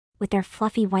With their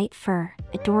fluffy white fur,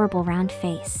 adorable round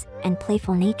face, and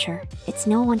playful nature, it's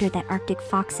no wonder that Arctic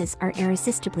foxes are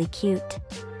irresistibly cute.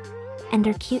 And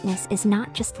their cuteness is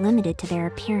not just limited to their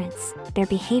appearance, their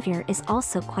behavior is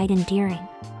also quite endearing.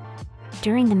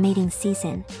 During the mating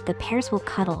season, the pairs will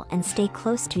cuddle and stay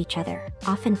close to each other,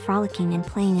 often frolicking and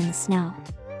playing in the snow.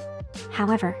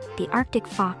 However, the Arctic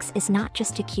fox is not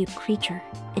just a cute creature,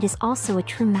 it is also a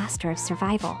true master of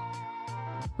survival.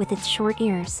 With its short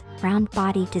ears, round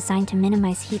body designed to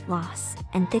minimize heat loss,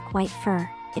 and thick white fur,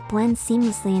 it blends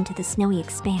seamlessly into the snowy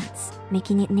expanse,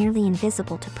 making it nearly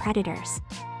invisible to predators.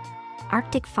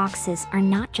 Arctic foxes are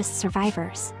not just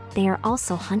survivors, they are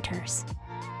also hunters.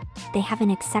 They have an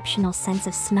exceptional sense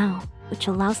of smell, which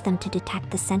allows them to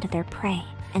detect the scent of their prey,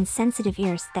 and sensitive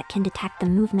ears that can detect the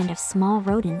movement of small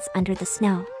rodents under the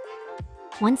snow.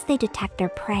 Once they detect their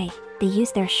prey, they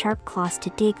use their sharp claws to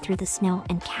dig through the snow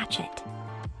and catch it.